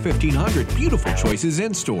 and over 1,500 beautiful choices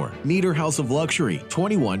in store. Nieder House of Luxury,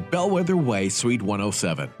 21 Bellwether Way, Suite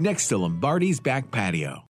 107, next to Lombardi's back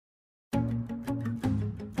patio.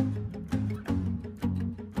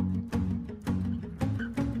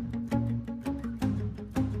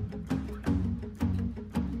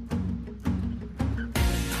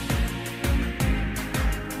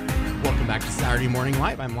 Back to Saturday Morning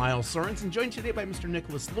Live. I'm Lyle Sorenson, joined today by Mr.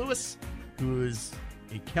 Nicholaus Lewis, who is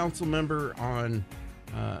a council member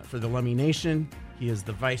for the Lummi Nation. He is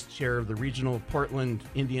the vice chair of the Regional Portland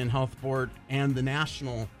Indian Health Board and the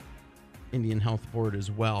National Indian Health Board as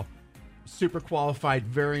well. Super qualified,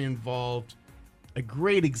 very involved, a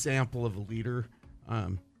great example of a leader.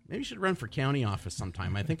 Maybe you should run for county office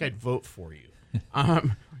sometime. I think I'd vote for you.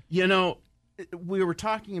 We were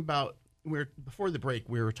talking about, before the break,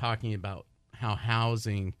 we were talking about how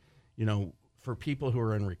housing, for people who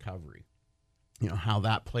are in recovery, how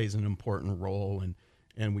that plays an important role.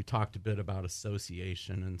 And we talked a bit about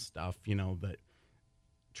association and stuff, that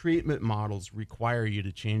treatment models require you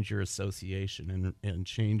to change your association and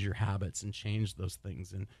change your habits and change those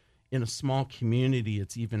things. And in a small community,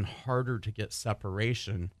 it's even harder to get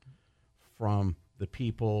separation from the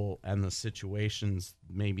people and the situations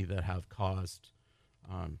maybe that have caused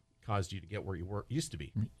you to get where you used to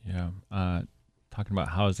be. Yeah. Talking about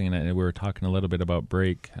housing, and we were talking a little bit about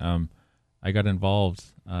break. I got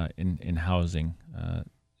involved in housing.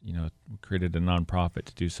 We created a nonprofit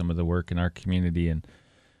to do some of the work in our community, and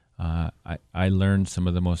I learned some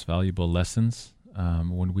of the most valuable lessons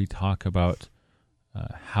when we talk about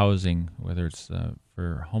housing, whether it's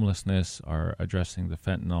for homelessness or addressing the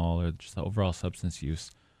fentanyl or just the overall substance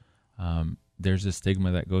use. There's a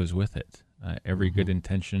stigma that goes with it. Every good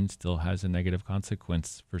intention still has a negative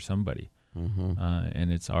consequence for somebody.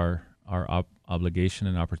 And it's our obligation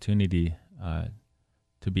and opportunity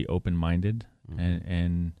to be open-minded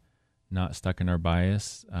and not stuck in our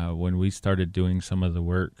bias. When we started doing some of the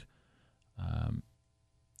work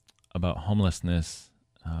about homelessness,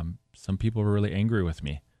 some people were really angry with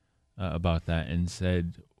me about that and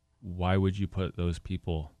said, why would you put those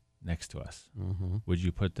people next to us? Would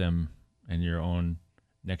you put them in your own,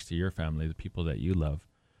 next to your family, the people that you love?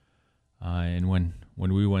 And when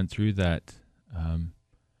we went through that, I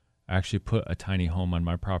actually put a tiny home on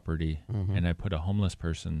my property, and I put a homeless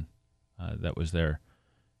person that was there,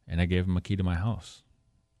 and I gave him a key to my house.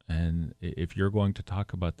 And if you're going to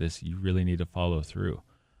talk about this, you really need to follow through.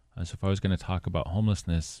 So if I was going to talk about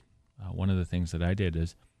homelessness, one of the things that I did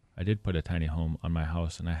is I did put a tiny home on my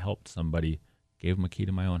house, and I helped somebody, gave them a key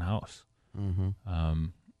to my own house.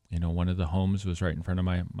 One of the homes was right in front of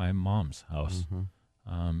my mom's house.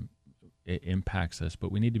 It impacts us,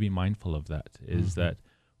 but we need to be mindful of that, is that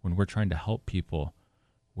when we're trying to help people,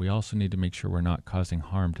 we also need to make sure we're not causing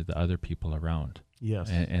harm to the other people around. Yes.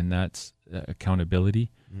 And that's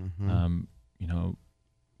accountability.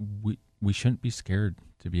 We shouldn't be scared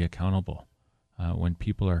to be accountable. When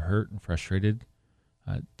people are hurt and frustrated,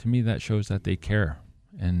 to me that shows that they care.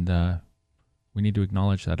 And we need to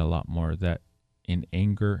acknowledge that a lot more, that in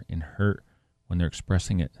anger and hurt, when they're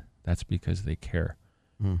expressing it, that's because they care.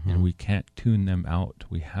 And we can't tune them out.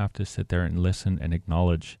 We have to sit there and listen and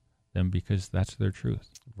acknowledge them, because that's their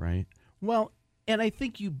truth. Right. Well, and I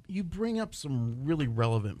think you bring up some really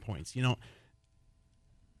relevant points.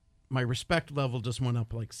 My respect level just went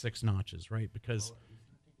up like 6 notches, right? Because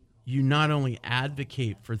you not only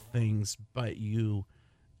advocate for things, but you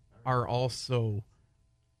are also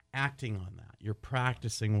acting on that. You're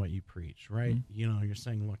practicing what you preach, right? You're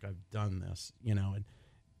saying, look, I've done this, and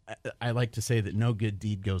I like to say that no good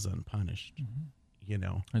deed goes unpunished,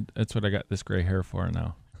 That's what I got this gray hair for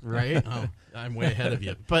now. Right? Oh, I'm way ahead of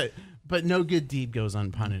you. But no good deed goes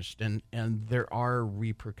unpunished, and there are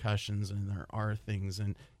repercussions, and there are things.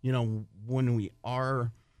 And, when we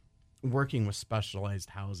are working with specialized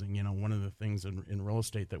housing, one of the things in real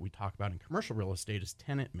estate that we talk about in commercial real estate is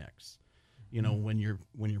tenant mix. When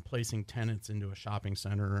you're placing tenants into a shopping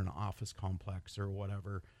center or an office complex or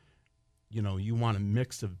whatever, you want a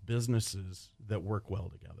mix of businesses that work well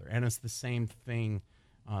together. And it's the same thing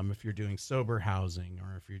if you're doing sober housing,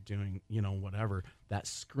 or if you're doing, whatever, that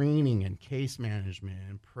screening and case management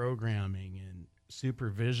and programming and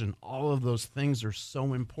supervision, all of those things are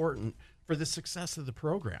so important for the success of the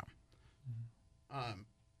program.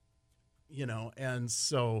 And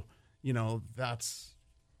so,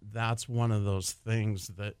 that's one of those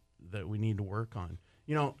things that we need to work on.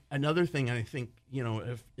 Another thing, I think,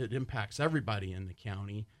 if it impacts everybody in the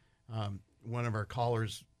county, one of our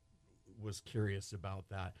callers was curious about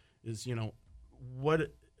that, is,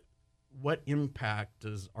 what impact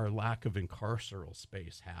does our lack of incarceral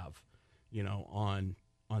space have, on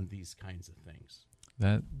these kinds of things?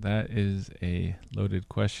 That is a loaded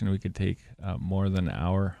question. We could take more than an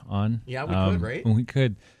hour on. Yeah, we could, right? We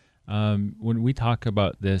could. When we talk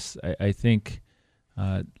about this, I think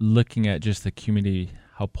looking at just the community,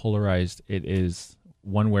 how polarized it is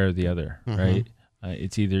one way or the other, right?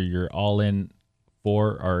 It's either you're all in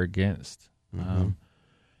for or against.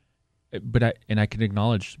 But I can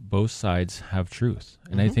acknowledge both sides have truth.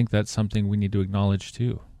 And I think that's something we need to acknowledge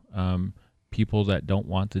too. People that don't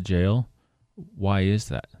want the jail, why is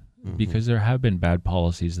that? Because there have been bad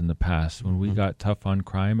policies in the past. When we got tough on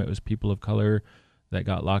crime, it was people of color that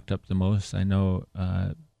got locked up the most. I know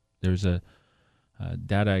there's a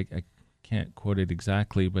data, I can't quote it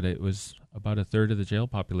exactly, but it was about a third of the jail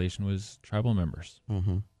population was tribal members.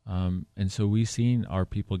 And so we've seen our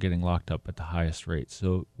people getting locked up at the highest rate.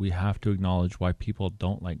 So we have to acknowledge why people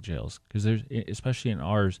don't like jails, because there's, especially in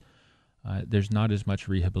ours, there's not as much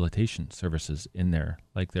rehabilitation services in there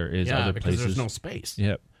like there is other because places. There's no space.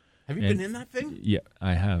 Yep. Have you been in that thing? Yeah,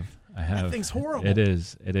 I have. That thing's horrible. It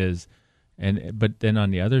is. But then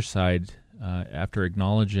on the other side, after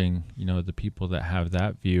acknowledging, the people that have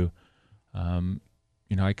that view,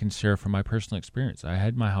 I can share from my personal experience. I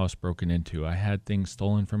had my house broken into. I had things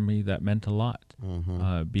stolen from me that meant a lot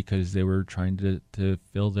because they were trying to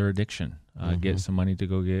fill their addiction, get some money to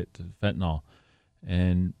go get fentanyl.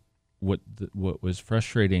 And what was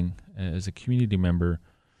frustrating as a community member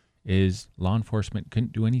is law enforcement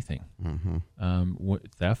couldn't do anything.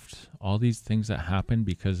 Theft, all these things that happen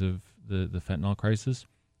because of the fentanyl crisis,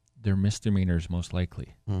 they're misdemeanors most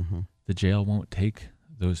likely. The jail won't take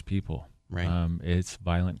those people. Right. It's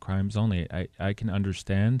violent crimes only. I can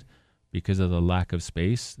understand because of the lack of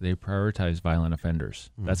space, they prioritize violent offenders.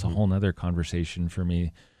 That's a whole nother conversation for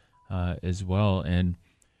me as well. And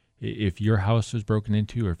if your house was broken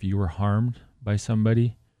into, or if you were harmed by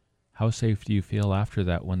somebody, how safe do you feel after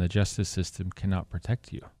that when the justice system cannot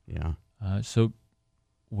protect you? Yeah. So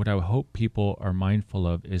what I hope people are mindful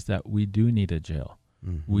of is that we do need a jail.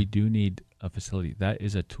 We do need a facility. That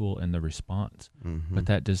is a tool in the response. But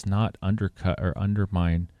that does not undercut or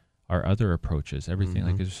undermine our other approaches. Everything,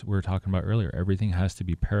 like as we were talking about earlier, everything has to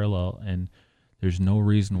be parallel, and there's no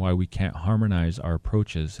reason why we can't harmonize our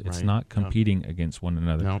approaches. It's not competing against one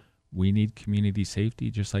another. Nope. We need community safety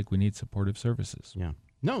just like we need supportive services. Yeah.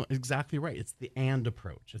 No, exactly right. It's the and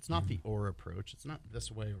approach. It's not the or approach. It's not this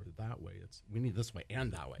way or that way. It's we need this way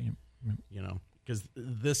and that way. because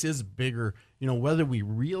this is bigger. You know, whether we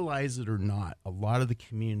realize it or not, a lot of the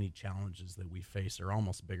community challenges that we face are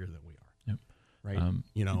almost bigger than we are. Yep. Right?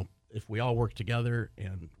 You know, if we all work together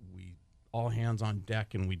and we all hands on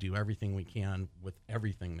deck and we do everything we can with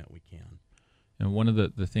everything that we can. And one of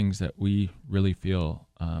the things that we really feel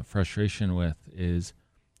frustration with is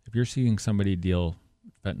if you're seeing somebody deal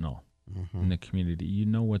fentanyl in the community, you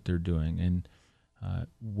know what they're doing. And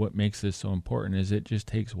what makes this so important is it just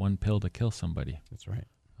takes one pill to kill somebody. That's right.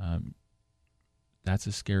 That's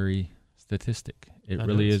a scary statistic. It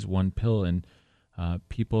really is one pill. And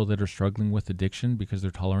people that are struggling with addiction because their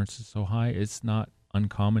tolerance is so high, it's not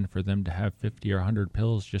uncommon for them to have 50 or 100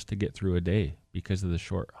 pills just to get through a day because of the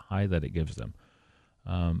short high that it gives them.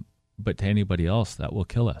 But to anybody else, that will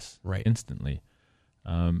kill us instantly.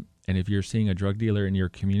 And if you're seeing a drug dealer in your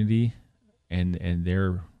community and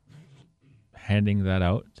they're handing that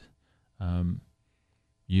out,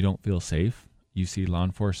 you don't feel safe. You see law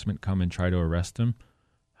enforcement come and try to arrest them.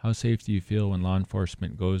 How safe do you feel when law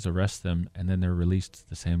enforcement goes arrest them and then they're released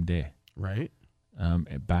the same day? Right.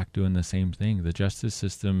 Back doing the same thing. The justice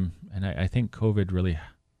system, and I think COVID really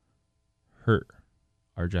hurt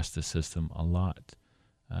our justice system a lot.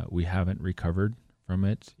 We haven't recovered from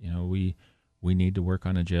it. You know, we need to work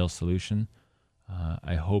on a jail solution.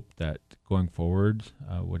 I hope that going forward,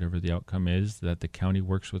 whatever the outcome is, that the county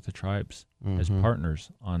works with the tribes as partners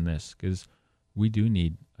on this, because we do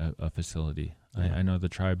need a facility. Yeah. I know the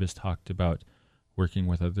tribe has talked about working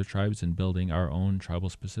with other tribes and building our own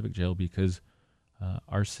tribal-specific jail because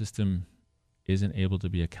our system isn't able to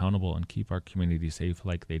be accountable and keep our community safe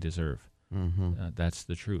like they deserve. That's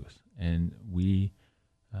the truth. And we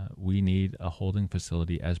need a holding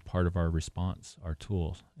facility as part of our response, our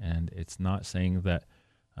tools. And it's not saying that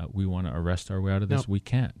we want to arrest our way out of this. We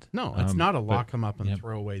can't. No, it's not a lock them up and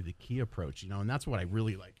throw away the key approach, you know, and that's what I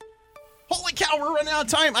really like. Holy cow, we're running out of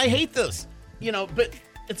time. I hate this. You know, but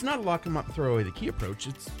it's not a lock them up, throw away the key approach.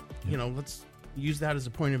 It's, you know, let's use that as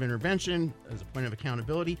a point of intervention, as a point of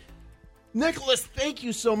accountability. Nicholaus, thank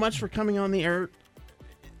you so much for coming on the air.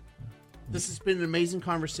 This has been an amazing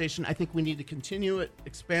conversation. I think we need to continue it,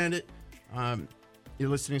 expand it. You're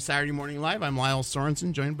listening to Saturday Morning Live. I'm Lyle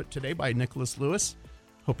Sorenson, joined today by Nicholaus Lewis.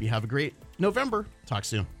 Hope you have a great November. Talk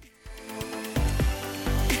soon.